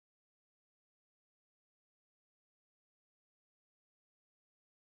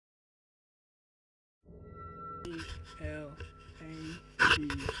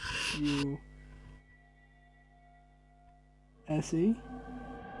P-U-S-E.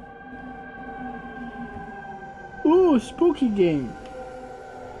 Ooh, spooky game.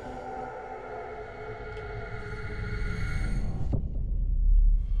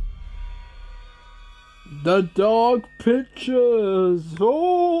 The dog pictures.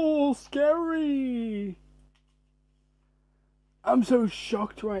 Oh, scary. I'm so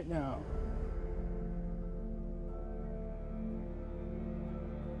shocked right now.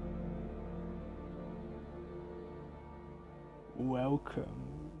 Welcome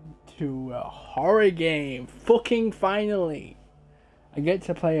to a horror game. Fucking finally. I get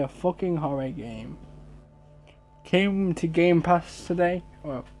to play a fucking horror game. Came to Game Pass today,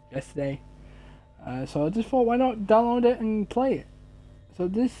 or yesterday. So I just thought, why not download it and play it? So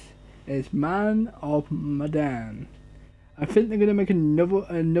this is Man of Medan. I think they're gonna make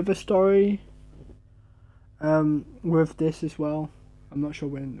another story with this as well. I'm not sure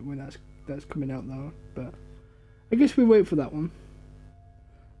when that's coming out though, but I guess we wait for that one.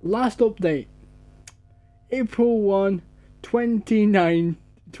 Last update, April 1,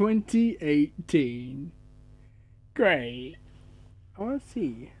 2018. Great. I want to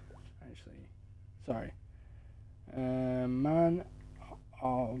see. Actually, sorry. Man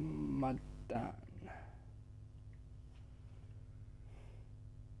of Medan.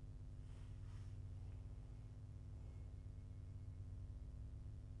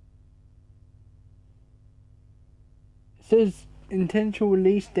 It says intentional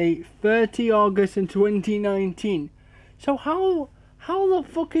release date 30 August in 2019. So how the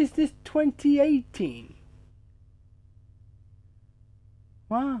fuck is this 2018?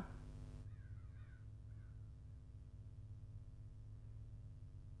 Wow.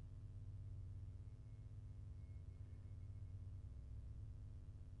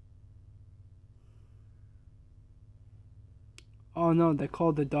 Oh no, they're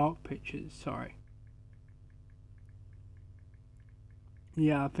called the dark pictures, sorry.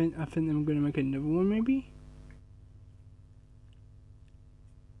 Yeah, I think I'm gonna make another one maybe.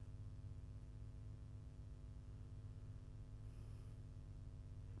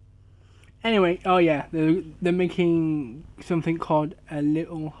 Anyway, oh yeah, they're making something called A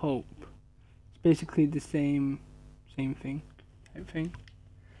Little Hope. It's basically the same thing, type thing.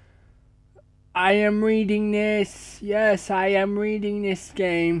 I am reading this. Yes, I am reading this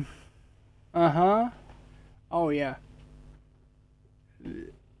game. Oh yeah.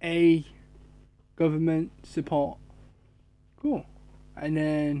 A government support. Cool. And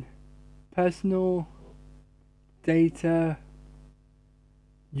then personal data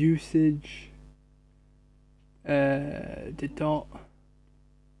usage, the dot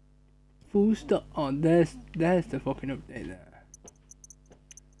full stop. Oh, there's the fucking update there.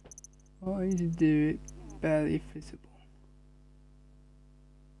 All I need to do it barely visible.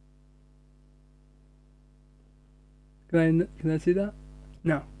 Can I see that?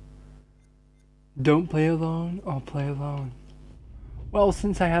 No. Don't play alone or play alone. Well,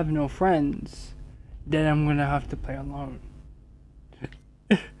 since I have no friends, then I'm gonna have to play alone.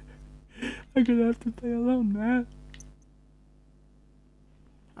 I'm gonna have to play alone, man.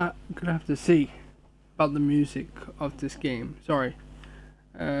 I'm gonna have to see about the music of this game. Sorry.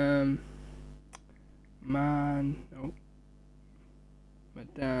 Man, no.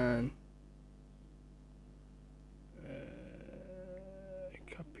 Medan.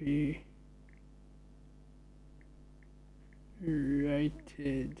 Copy.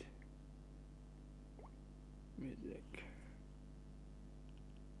 Rated music.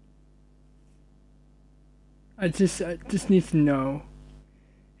 I just need to know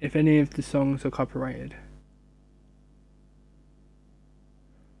if any of the songs are copyrighted.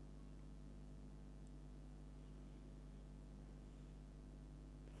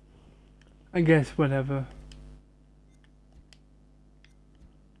 I guess whatever.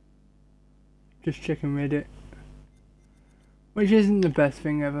 Just checking Reddit. Which isn't the best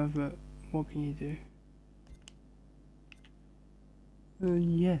thing ever, but what can you do?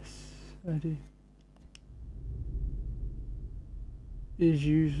 Yes, I do. Is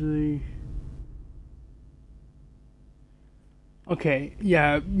usually... Okay,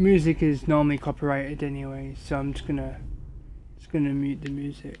 yeah, music is normally copyrighted anyway, so I'm just gonna mute the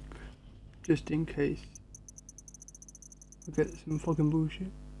music. Just in case I get some fucking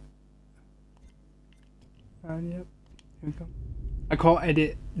bullshit. And yep, here we go. I can't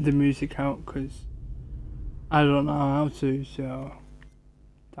edit the music out because I don't know how to, so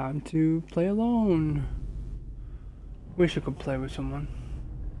time to play alone. Wish I could play with someone.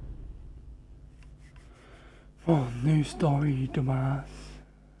 Oh, new story, dumbass.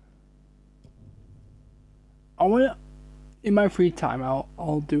 In my free time,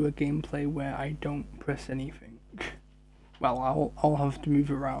 I'll do a gameplay where I don't press anything. Well, I'll have to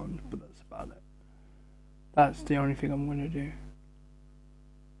move around, but that's about it. That's the only thing I'm gonna do.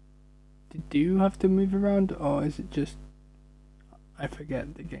 Do you have to move around, or is it just I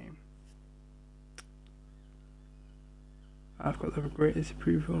forget the game? I've got the greatest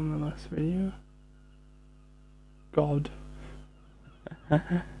approval in the last video. God.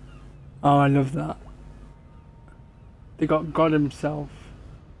 Oh, I love that. They got God himself.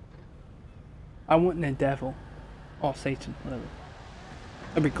 I want the devil. Or Satan, whatever.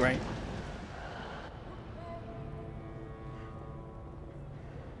 That'd be great.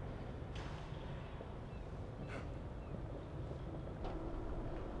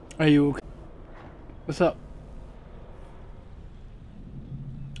 Are you okay? What's up?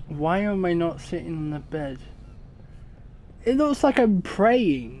 Why am I not sitting on the bed? It looks like I'm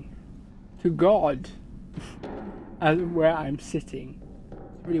praying to God as where I'm sitting.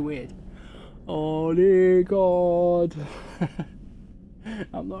 It's really weird. Holy God.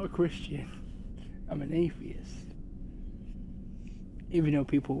 I'm not a Christian. I'm an atheist. Even though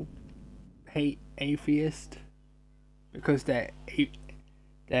people hate atheists because they're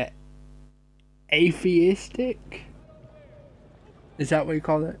atheistic. Is that what you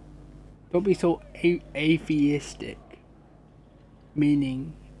call it? Don't be so atheistic.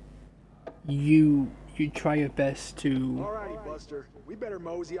 Meaning, you try your best to. Alrighty, Buster. We better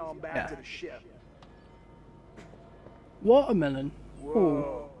mosey on back to the ship. Watermelon.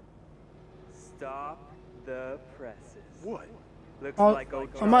 Whoa. Stop the presses. What? Looks like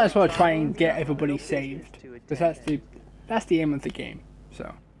I might as well try and get everybody saved, because that's the aim of the game.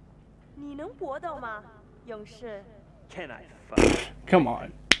 So. Can I fight? Come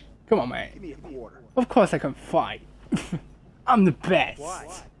on, man. Give me a quarter. Of course I can fight. I'm the best. Why?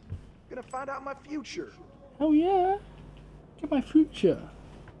 Gonna find out my future. Oh yeah. Get my future.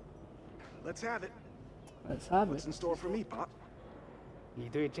 Let's have it. Let's have What's it. in store for me, Pop? 你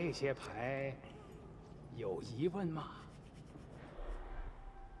对这些牌有疑问吗？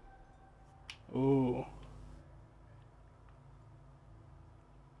 Ooh.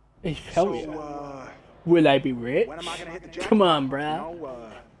 Hey, hell yeah. So, Will I be rich? when am I gonna hit the jackpot? Come on, You bruh. know, all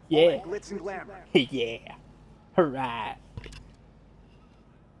Yeah. that glitz and glamour. Yeah. Alright.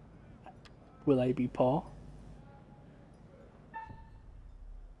 Will I be Paul?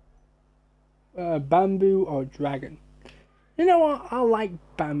 Bamboo or dragon? You know what? I like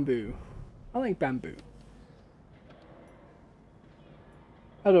bamboo. I like bamboo.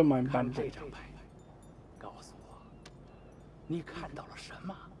 I don't mind 看 bamboo. 这张牌，告诉我，你看到了什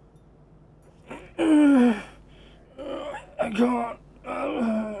么？ I can't.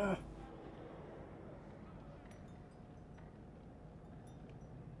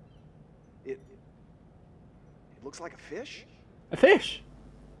 It looks like a fish. A fish?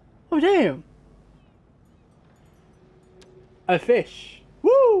 Oh damn! A fish.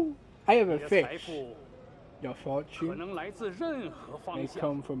 Woo! I have a 你的财 fish. 富 Your 可 fortune 能来自任何 may 方向，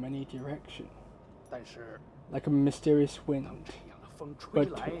 come from any direction, 但是 like a mysterious 当 wind. 这样的风吹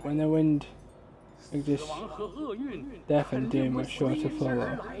But 来， when the wind like 死 this, 亡和厄运 death 肯 and 定 doom 会 are sure 随 to 之而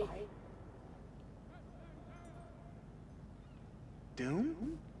follow. 来。 Doom?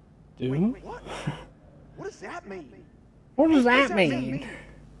 Doom? What? What does that mean? What does What that mean?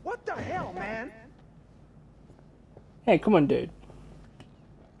 What the hell, man? Hey, come on, dude.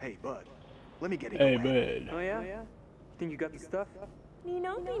 Hey, bud. Let me get it. Hey, going. bud. Oh yeah? Think you got the stuff? 你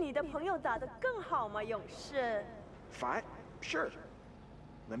能比你的朋友打得更好吗，勇士？ Fight? Sure.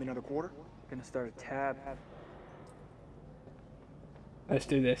 Let me another quarter. Gonna start a tab. Let's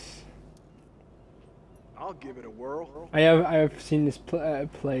do this. I'll give it a whirl. I have seen this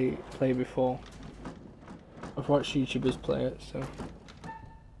play before. I've watched YouTubers play it, so.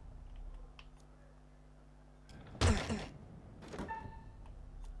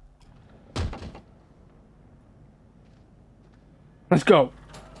 Let's go.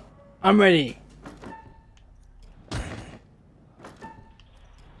 I'm ready.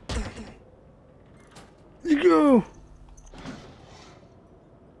 Let's go.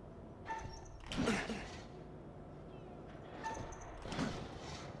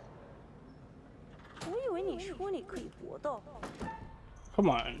 Come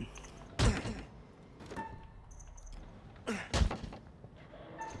on.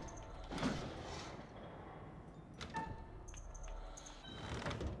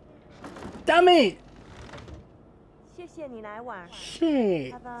 Damn it! 谢谢你来玩。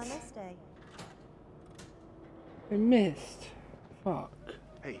 Shit. Have a nice day. I missed. Fuck.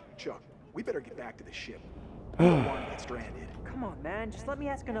 Hey, Chuck. We better get back to the ship. We don't want to get stranded. Come on, man. Just let me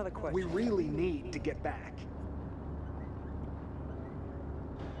ask another question. We really need to get back.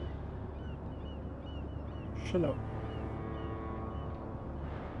 Shut up.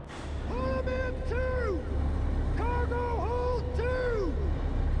 Hold in two! Cargo hold two!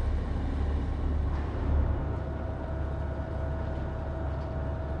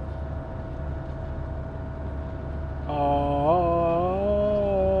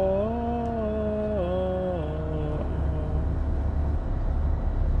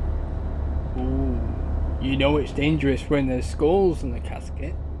 Ooh. You know it's dangerous when there's skulls in the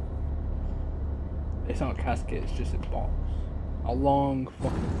casket. It's not a casket, it's just a box. A long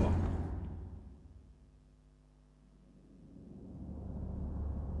fucking box.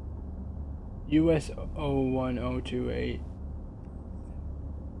 US 01028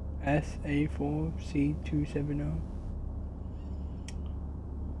 SA4C270.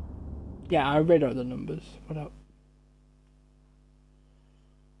 Yeah, I read out the numbers. What up?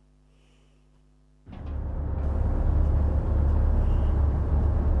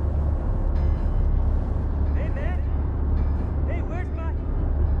 Hey man! Hey, where's my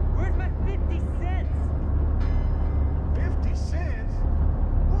 50 cents? 50 cents?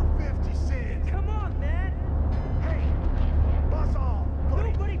 What 50 cents? Come on, man! Hey, buzz off,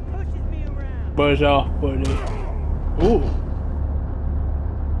 buddy. Nobody pushes me around. Buzz off, buddy. Ooh.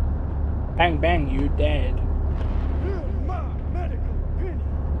 Bang bang, you dead. In my medical opinion,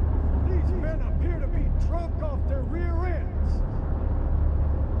 these men appear to be drunk off their rear ends.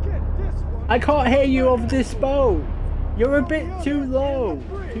 Get this one. I can't hear you over this boat. You're a bit too low.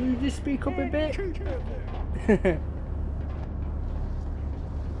 Can you just speak up a bit? Keep it there.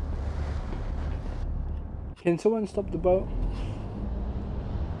 Can someone stop the boat?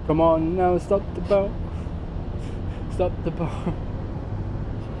 Come on now, stop the boat. Stop the boat.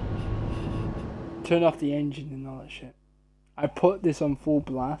 Turn off the engine and all that shit. I put this on full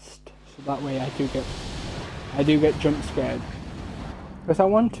blast so that way I do get jump scared. Because I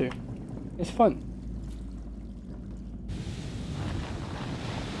want to. It's fun.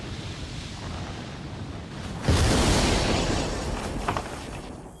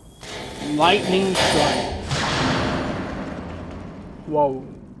 Lightning strike. Whoa.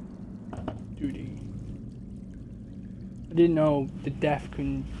 Duty. I didn't know the death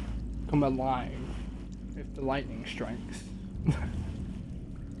can come alive if the lightning strikes.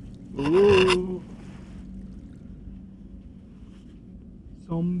 Ooh.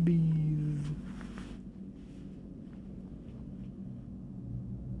 Zombies.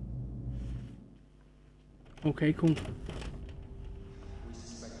 Okay, cool.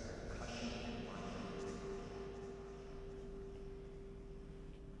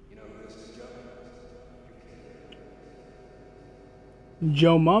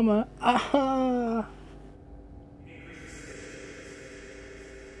 Joe Mama. Aha!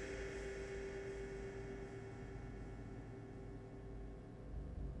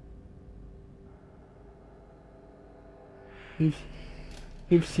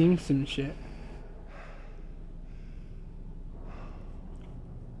 We've seen some shit.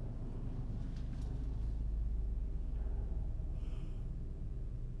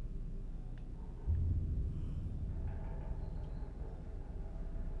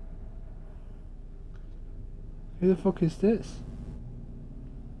 Who the fuck is this?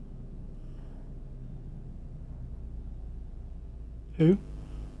 Who?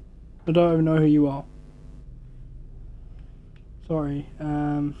 I don't even know who you are. Sorry,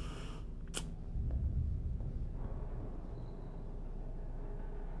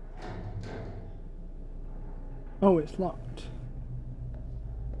 oh, it's locked.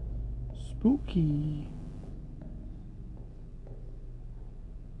 Spooky.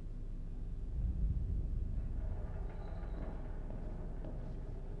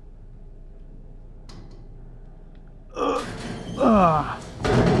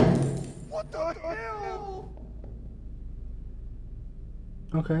 What the hell?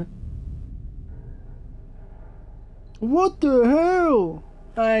 Okay. What the hell?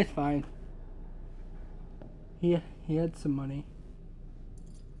 Ah, it's fine. He had some money.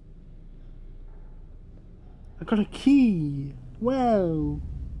 I got a key. Wow.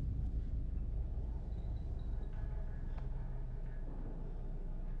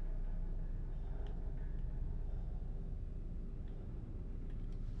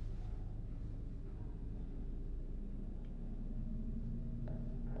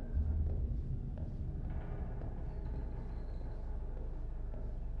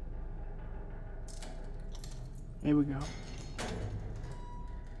 Here we go.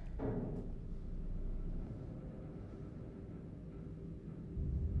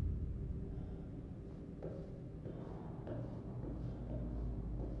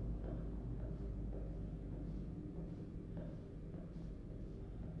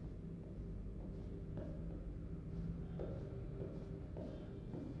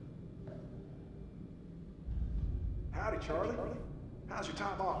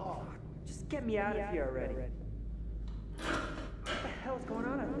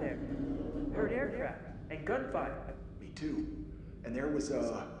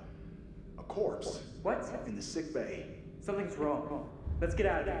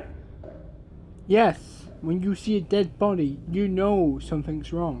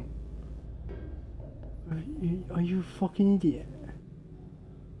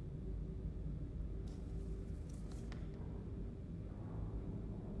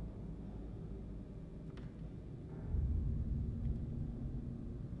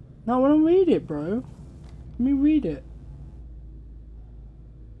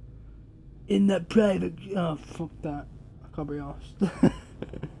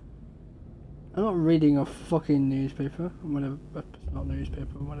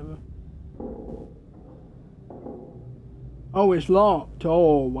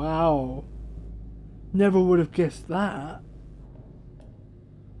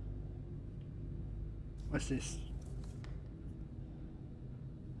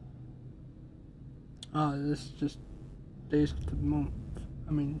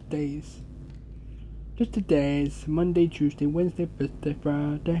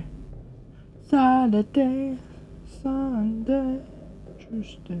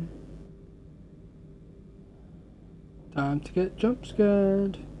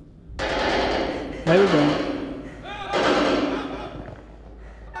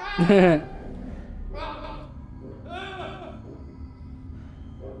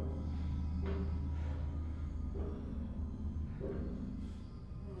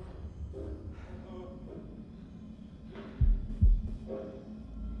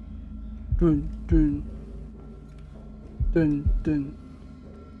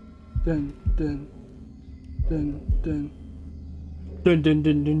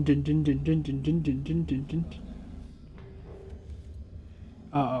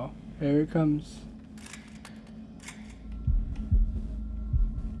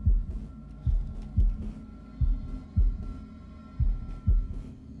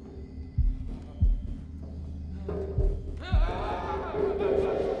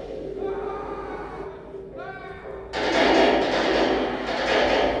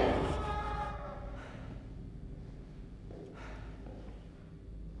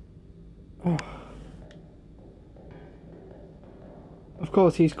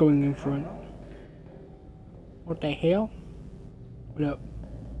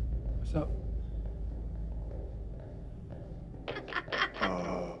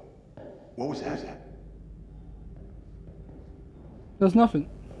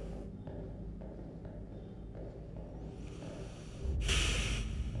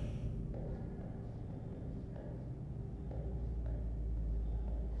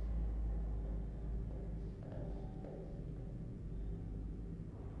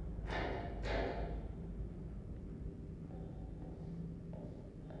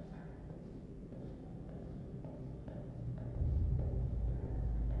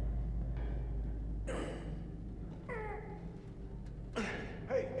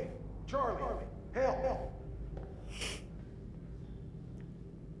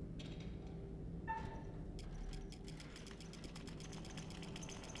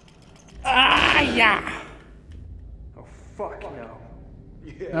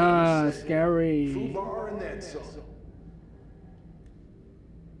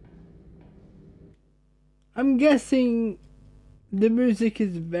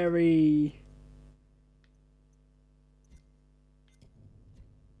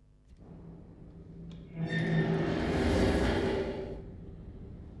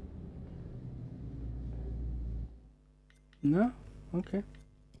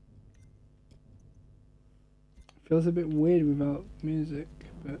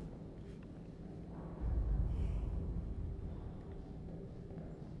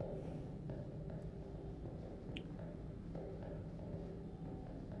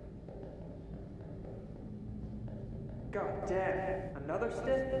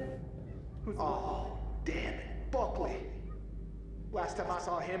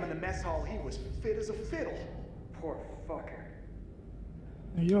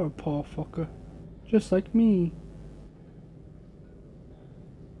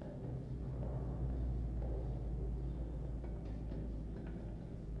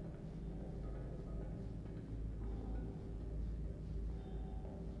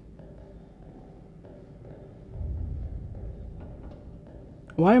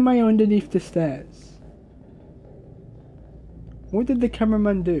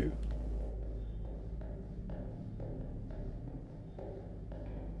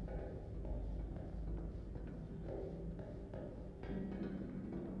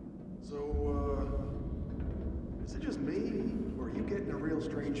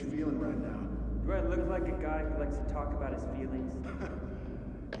 look like a guy who likes to talk about his feelings?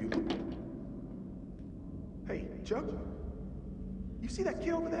 You. Hey, Chuck. You see that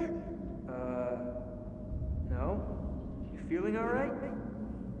kid over there? No? You feeling alright?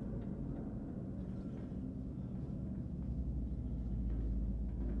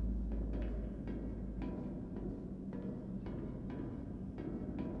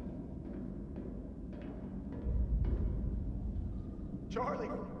 Charlie,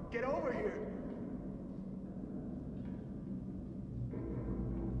 get over here.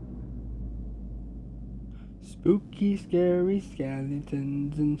 Spooky, scary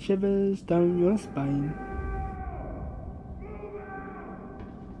skeletons and shivers down your spine.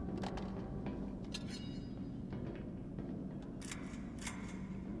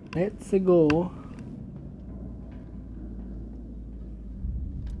 Let's go.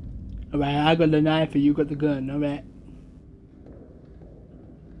 Alright, I got the knife and you got the gun, alright.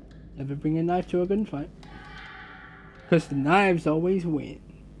 Never bring a knife to a gunfight. Because the knives always win.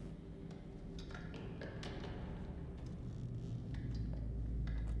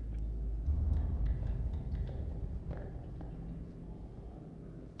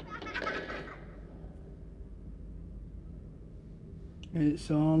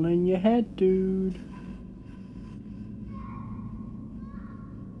 It's all in your head, dude.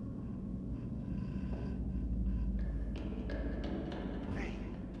 Hey,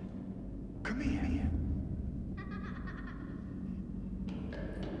 come here.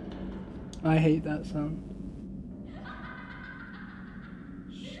 I hate that sound.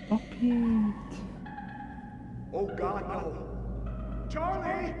 Stop it. Oh God, no.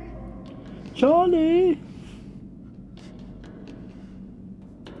 Charlie! Charlie!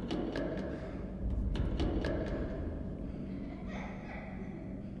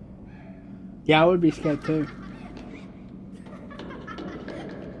 Yeah, I would be scared too.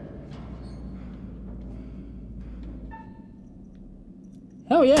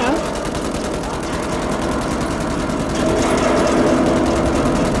 Hell yeah!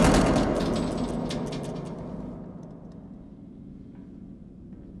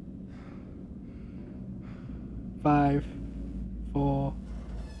 Five, 4,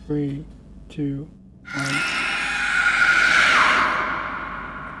 3, 2, 1.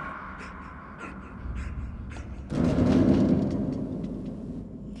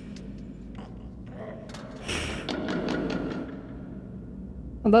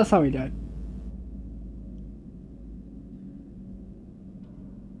 And that's how he died.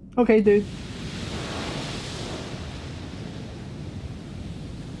 Okay, dude.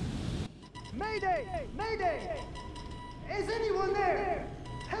 Mayday! Mayday! Is anyone there?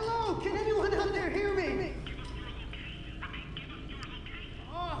 Hello? Can anyone out there hear me?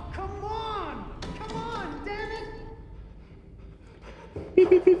 Oh, come on! Come on, damn it! Beep,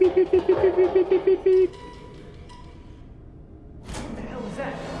 beep, beep, beep, beep, beep, beep, beep, beep, beep, beep, beep. What the hell was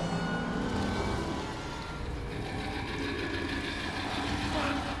that?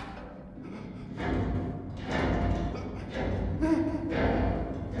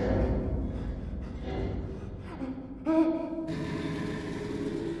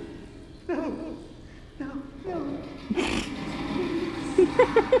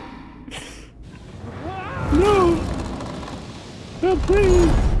 No! No,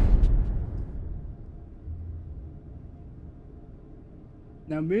 please!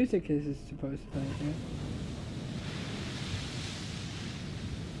 Now music is supposed to play here.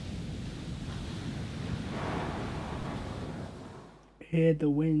 Hear the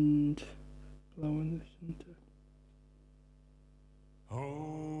wind blowing the center.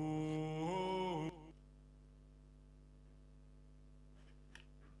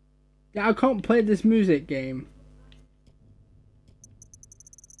 Yeah, I can't play this music game.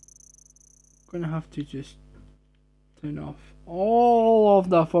 I'm gonna have to just turn off all of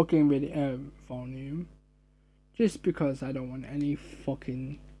the fucking video volume, just because I don't want any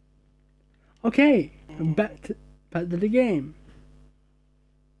fucking. Okay, back to the game.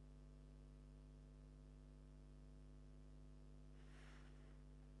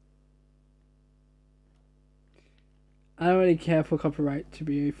 I don't really care for copyright, to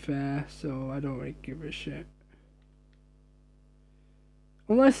be fair, so I don't really give a shit.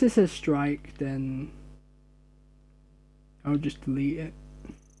 Unless it's a strike, then I'll just delete it.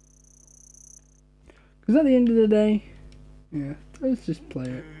 Because at the end of the day, yeah, let's just play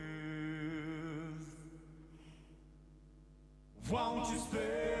it. Won't you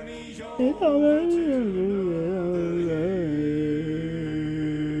spare me your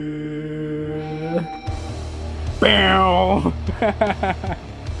Bow!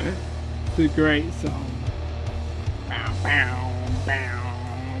 It's a great song. Bow, bow, bow,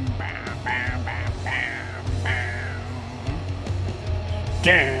 bow, bow, bow, bow.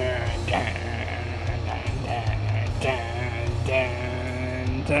 Dun, dun, dun, dun, dun,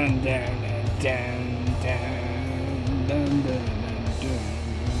 dun, dun, dun, dun, dun.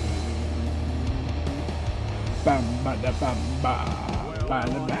 Bam, ba, da, bam, ba, ba,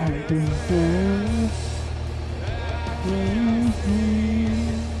 da, ba.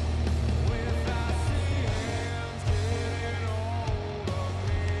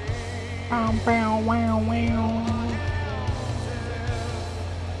 Bow, bow, wow, wow.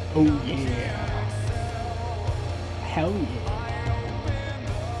 Oh yeah. Hell yeah.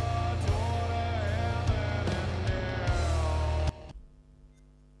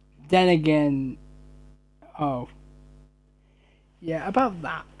 Then again, oh. Yeah, about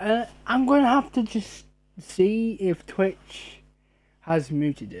that. I'm gonna have to just see if Twitch has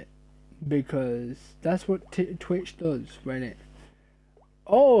muted it. Because that's what Twitch does when it...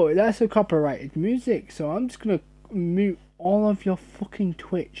 Oh, that's a copyrighted music, so I'm just gonna mute all of your fucking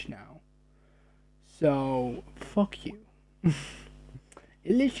Twitch now. So, fuck you. It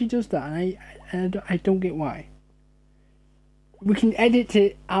literally does that, and I don't get why. We can edit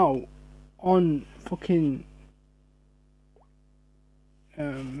it out on fucking...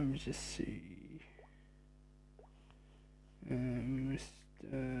 let me just see.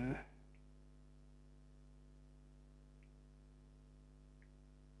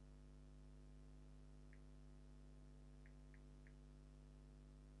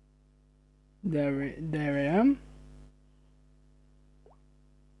 There I am.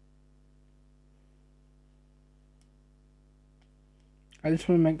 I just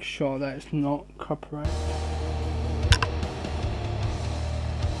want to make sure that it's not copyright.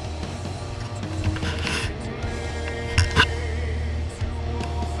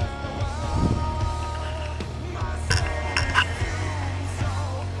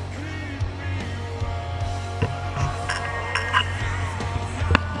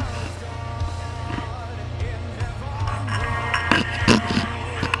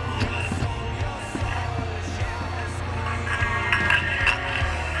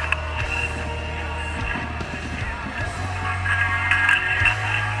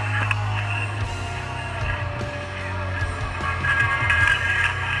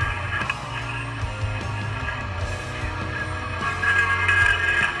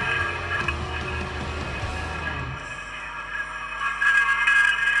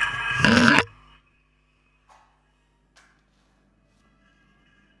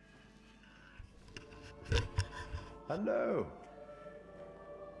 Hello.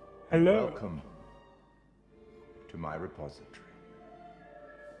 Hello. Welcome to my repository.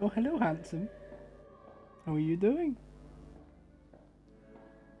 Oh, hello, handsome. How are you doing?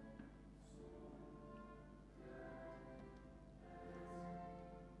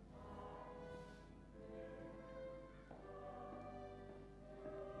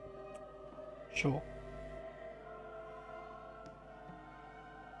 Sure.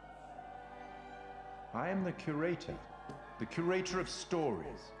 I am the curator of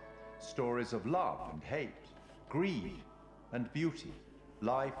stories. Stories of love and hate, greed and beauty,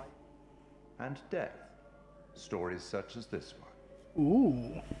 life and death. Stories such as this one.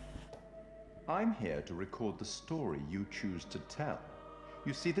 Ooh. I'm here to record the story you choose to tell.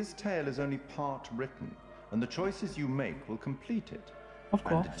 You see, this tale is only part written, and the choices you make will complete it. Of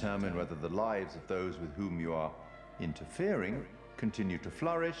course. And determine whether the lives of those with whom you are interfering continue to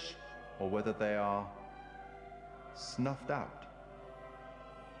flourish, or whether they are snuffed out.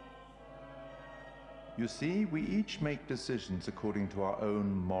 You see, we each make decisions according to our own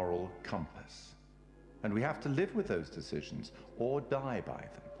moral compass. And we have to live with those decisions, or die by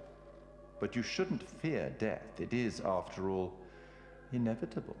them. But you shouldn't fear death. It is, after all,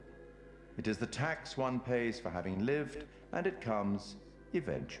 inevitable. It is the tax one pays for having lived, and it comes,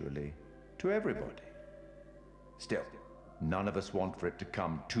 eventually, to everybody. Still, none of us want for it to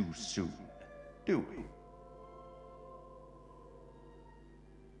come too soon, do we?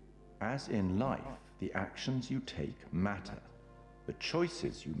 As in life, the actions you take matter. The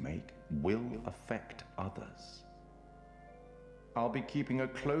choices you make will affect others. I'll be keeping a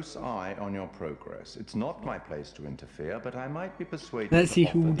close eye on your progress. It's not my place to interfere, but I might be persuaded. Let's see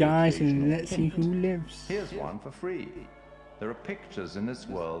to who offer the dies and occasional let's see who hint. lives. Here's one for free. There are pictures in this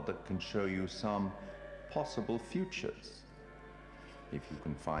world that can show you some possible futures. If you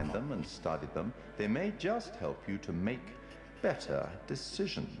can find them and study them, they may just help you to make better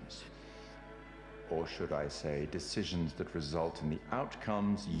decisions. Or should I say, decisions that result in the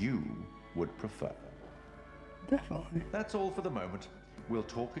outcomes you would prefer. Definitely. That's all for the moment. We'll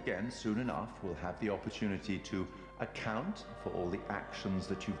talk again soon enough. We'll have the opportunity to account for all the actions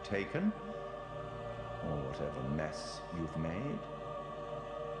that you've taken, or whatever mess you've made.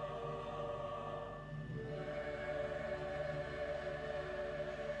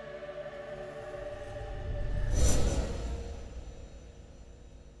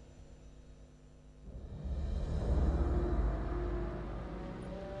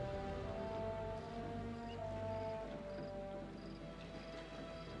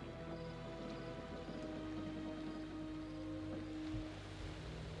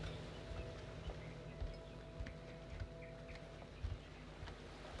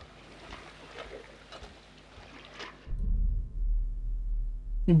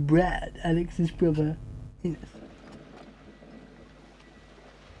 Brad, Alex's brother. Yes.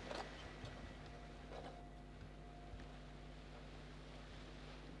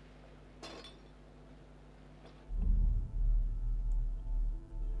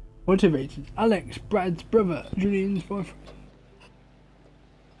 Motivated. Alex, Brad's brother, Julian's boyfriend.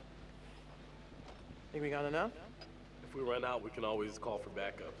 Think we got enough? If we run out, we can always call for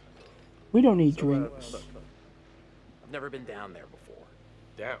backup. We don't need drinks. Look. I've never been down there before.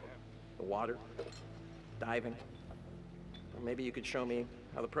 Down. The water, diving. Or maybe you could show me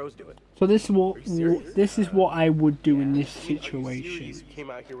how the pros do it. So this is what I would do in this situation.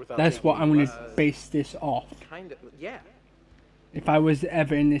 That's what I'm gonna base this off. Kinda, yeah. If I was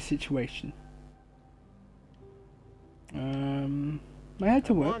ever in this situation. I had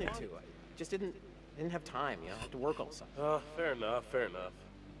to I work. wanted to. I just didn't have time, you know. I had to work all summer. Fair enough, fair enough.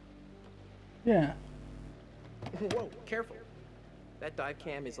 Yeah. Whoa, careful. That dive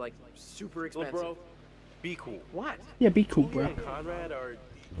cam is like super expensive. Bro, be cool. What? Yeah, be cool, You bro. and Conrad are,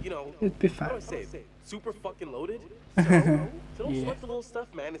 you know, It'd be how do I fine. say it? Super fucking loaded. So don't Yeah. sweat the little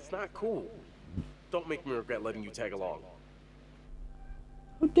stuff, man. It's not cool. Don't make me regret letting you tag along.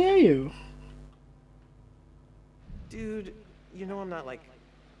 How dare you? Dude, you know I'm not like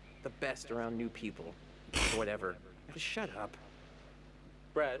the best around new people. Or whatever. Just shut up.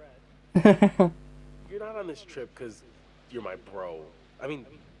 Brad, you're not on this trip because you're my bro. I mean,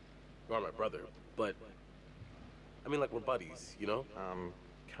 you are my brother, but I mean, like, we're buddies, you know?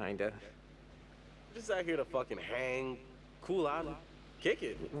 Kinda. We're just out here to fucking hang, cool out, and kick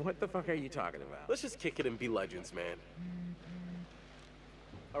it. What the fuck are you talking about? Let's just kick it and be legends, man.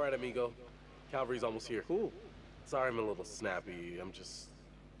 All right, amigo. Calvary's almost here. Cool. Sorry I'm a little snappy. I'm just...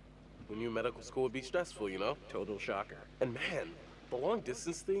 When you in medical school would be stressful, you know? Total shocker. And man, the long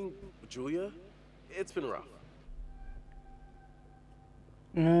distance thing with Julia, it's been rough.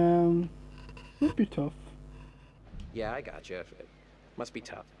 It'd be tough. Yeah, I gotcha. It must be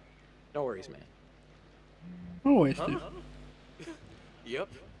tough. No worries, man. Always do. Yep.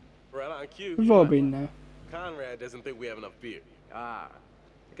 Right on cue. We've all been there. Conrad doesn't think we have enough beer. Ah,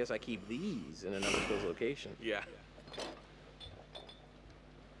 I guess I keep these in an undisclosed location. Yeah.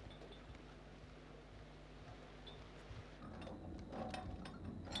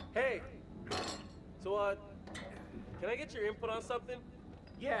 Hey! So, can I get your input on something?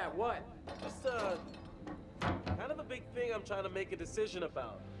 Yeah, what? Just, kind of a big thing I'm trying to make a decision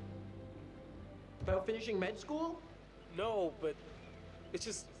about. About finishing med school? No, but it's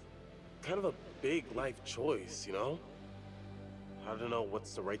just kind of a big life choice, you know? I don't know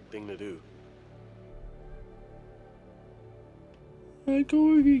what's the right thing to do.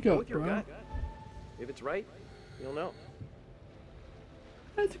 Go with your Go gut, with your bro. gut. If it's right, you'll know.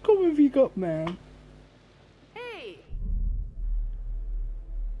 Let's go with your gut, man. Hey!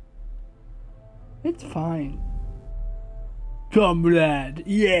 It's fine. Comrade,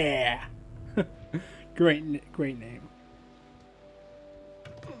 yeah. Great name.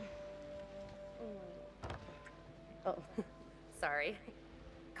 Oh, sorry.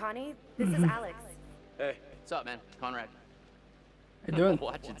 Connie, this is Alex. Hey. What's up, man? Conrad. How you doing?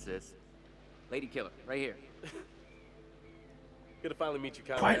 Watching, sis. Lady killer, right here. Good to finally meet you,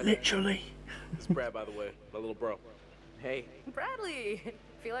 Conrad. Quite literally. It's Brad, by the way, my little bro. Hey. Bradley!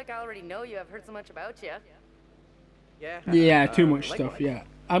 Feel like I already know you. I've heard so much about you. Yeah. Yeah, too much likewise. stuff. Yeah,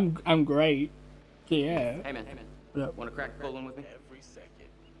 I'm great. Yeah. Hey, man. Yep. Want to crack the bowling with me? Every second.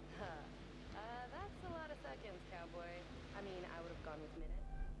 That's a lot of seconds, cowboy. I mean, I would have gone with minutes.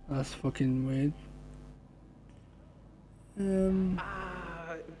 That's fucking weird.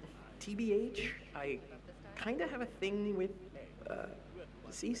 TBH, I kinda have a thing with,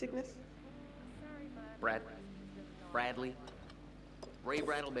 seasickness. Bradley. Ray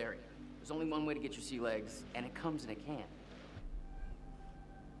Brattleberry. There's only one way to get your sea legs, and it comes in a can.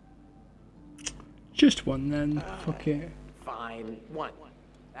 Just one then. Fuck it. Fine. One.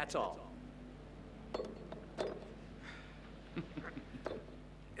 That's all.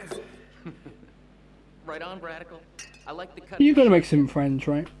 Right on, Bradical. I like the cut. You gotta make some friends,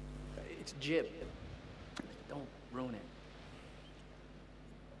 right? It's Jib. Don't ruin it.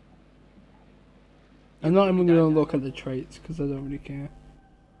 I'm not even gonna look at the traits because I don't really care.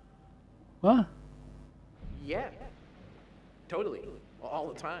 What? Yeah. Totally. All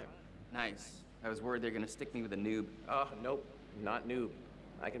the time. Nice. I was worried they're gonna stick me with a noob. Nope. Not noob.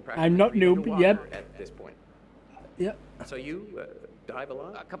 I can practically I'm not breathe noob, underwater yep. at this point. Yep. So you dive a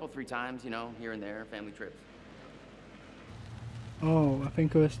lot? A couple, 3 times, you know, here and there, family trips. Oh, I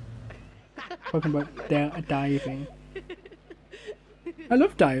think I was talking about diving. I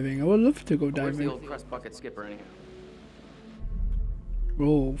love diving. I would love to go Where's the diving. old crust bucket skipper anyhow?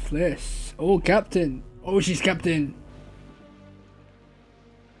 Oh, Fliss. Oh, Captain. Oh, she's Captain.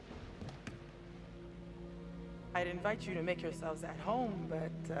 I'd invite you to make yourselves at home, but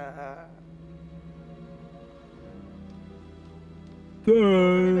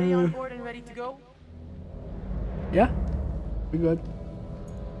everybody on board and ready to go? Yeah, we good.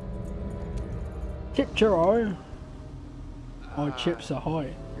 Chips ahoy. Or chips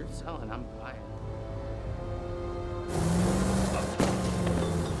ahoy. You're selling, I'm buying.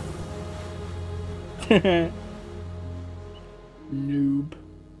 Noob.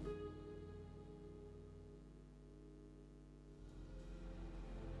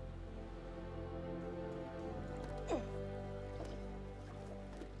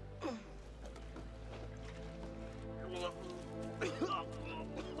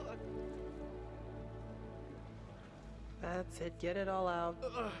 That's it, get it all out.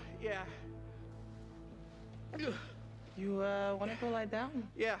 Yeah. You wanna go lie down?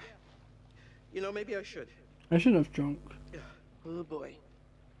 Yeah. You know, maybe I should. I shouldn't have drunk. Oh boy.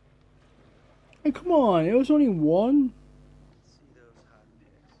 Hey, come on, it was only one.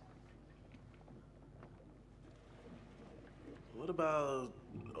 What about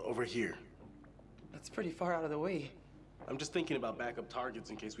over here? That's pretty far out of the way. I'm just thinking about backup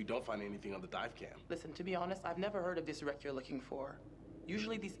targets in case we don't find anything on the dive cam. Listen, to be honest, I've never heard of this wreck you're looking for.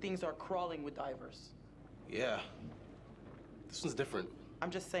 Usually these things are crawling with divers. Yeah. This one's different. I'm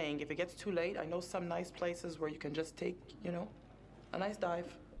just saying, if it gets too late, I know some nice places where you can just take, you know, a nice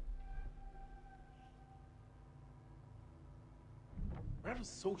dive. Brad was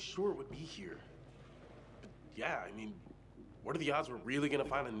so sure it would be here. But yeah, I mean, what are the odds we're really gonna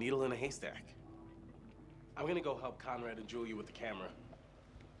find a needle in a haystack? I'm gonna go help Conrad and Julia with the camera.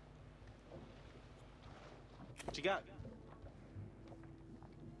 What you got?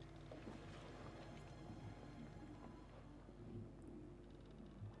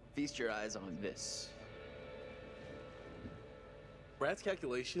 Feast your eyes on this. Brad's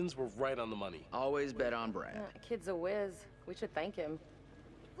calculations were right on the money. Always bet on Brad. Kid's a whiz. We should thank him.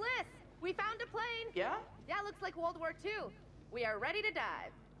 Fliss, we found a plane. Yeah? Yeah, looks like World War II. We are ready to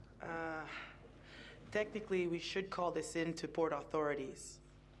dive. Technically, we should call this in to port authorities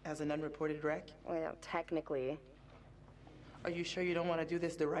as an unreported wreck. Well, technically. Are you sure you don't want to do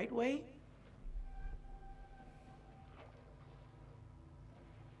this the right way?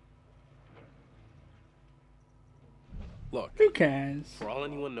 Look, who cares? For all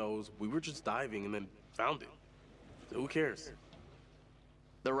anyone knows, we were just diving and then found it. So who cares?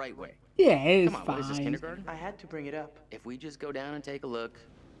 The right way. Yeah, it's Come on, fine. what is this, kindergarten? I had to bring it up. If we just go down and take a look,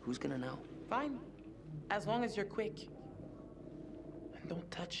 who's gonna know? Fine. As long as you're quick. And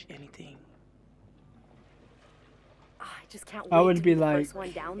don't touch anything. I just can't wait I would to be the like, first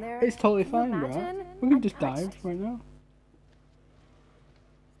one down there. it's totally Can you fine, bro. imagine? We can I'd just touch dive right now.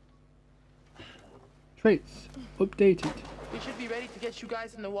 Traits updated. We should be ready to get you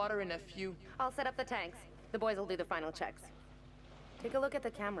guys in the water in a few. I'll set up the tanks. The boys will do the final checks. Take a look at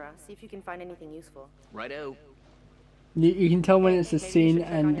the camera. See if you can find anything useful. Righto. You can tell when it's a Maybe you scene should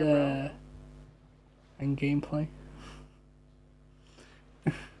check on your and gameplay.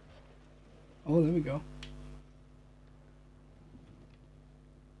 Oh, there we go.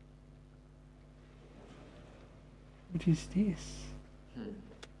 What is this?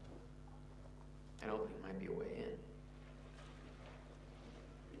 I don't think might be a way in.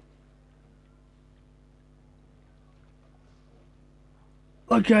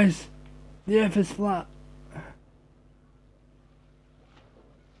 Look, guys, the Earth is flat.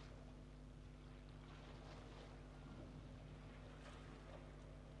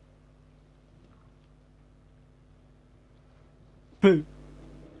 Boo.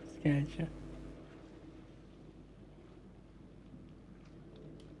 Scared you.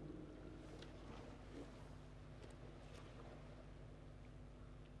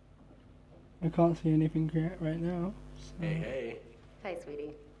 I can't see anything right now. So. Hey, hey. Hey,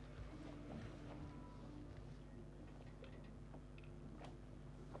 sweetie.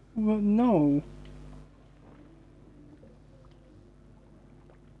 Well, no.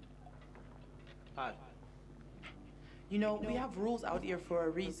 Hi. You know, we have rules out here for a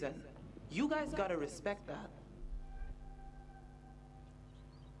reason. You guys gotta respect that.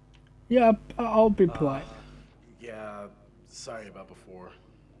 Yeah, I'll be polite. Yeah, sorry about before.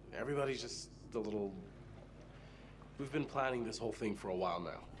 Everybody's just a little... We've been planning this whole thing for a while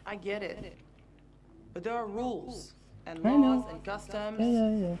now. I get it. But there are rules and I laws know. and customs.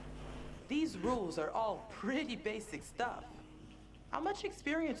 Yeah. These rules are all pretty basic stuff. How much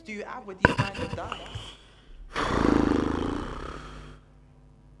experience do you have with these kinds of dives?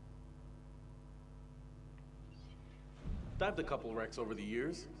 Dived a couple wrecks over the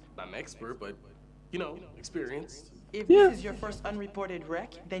years. Not an expert, but, you know, experienced. If this is your first unreported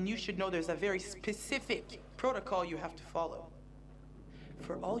wreck, then you should know there's a very specific protocol you have to follow.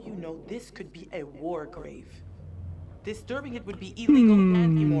 For all you know, this could be a war grave. Disturbing it would be illegal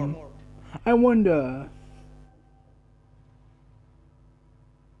and immoral. I wonder.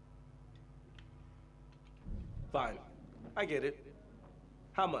 Fine. I get it.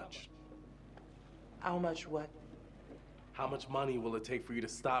 How much? How much what? How much money will it take for you to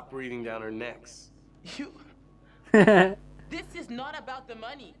stop breathing down our necks? You... This is not about the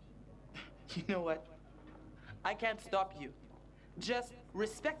money. You know what? I can't stop you. Just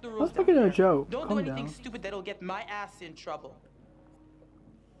respect the rules. Let's look at a joke. Don't Calm do anything down. stupid that'll get my ass in trouble.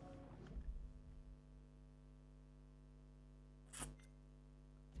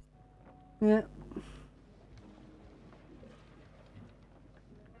 Yeah.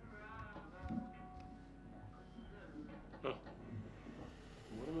 Huh.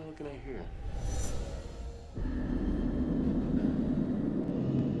 What am I looking at here?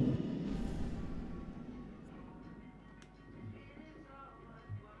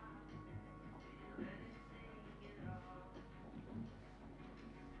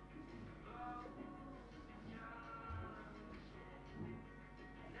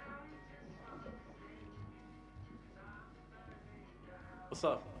 What's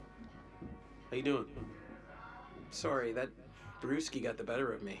up? How you doing? Sorry, that brewski got the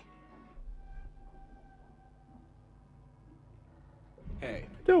better of me. Hey.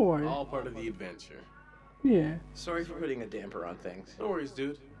 Don't worry. All part of the adventure. Yeah. Sorry for putting a damper on things. No worries,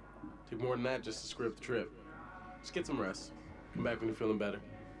 dude. Took more than that just to screw up the trip. Just get some rest. Come back when you're feeling better.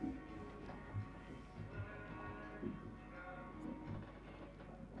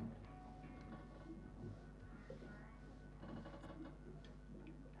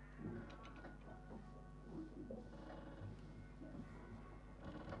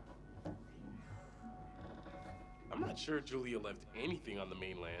 I'm not sure Julia left anything on the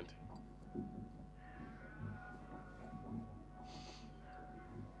mainland.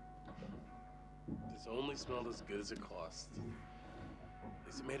 This only smelled as good as it cost. At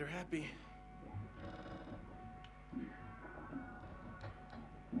least it made her happy.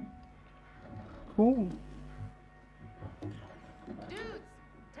 Cool. Dudes,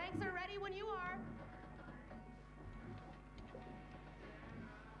 tanks are ready when you are.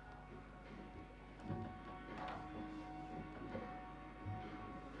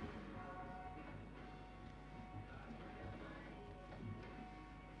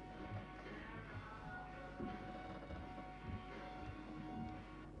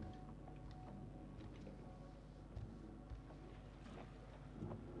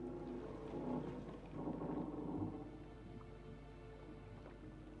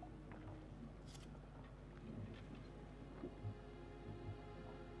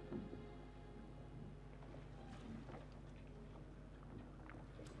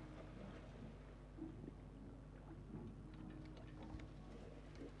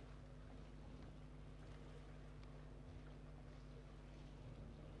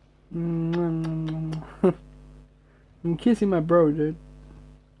 I'm kissing my bro, dude.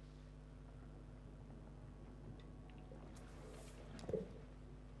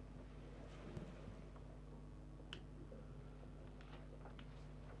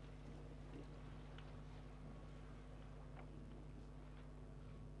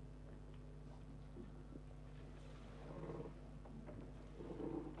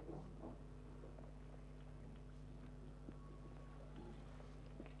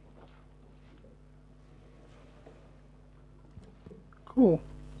 Cool.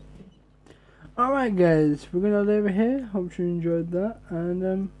 Alright guys, we're gonna leave it here. Hope you enjoyed that, and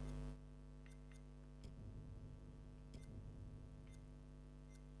alright.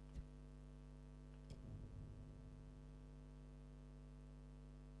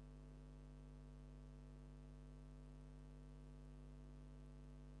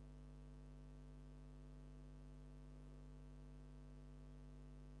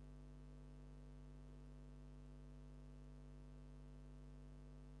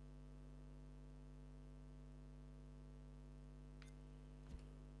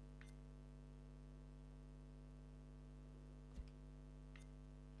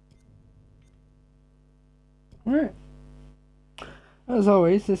 As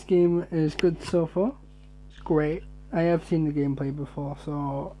always, this game is good so far. It's great. I have seen the gameplay before,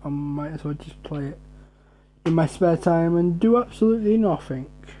 so I might as well just play it in my spare time and do absolutely nothing.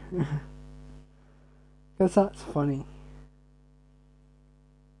 Because that's funny.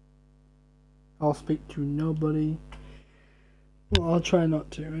 I'll speak to nobody. Well, I'll try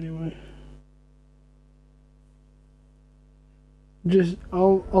not to anyway. just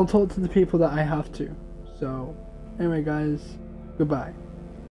I'll talk to the people that I have to. So anyway guys, goodbye.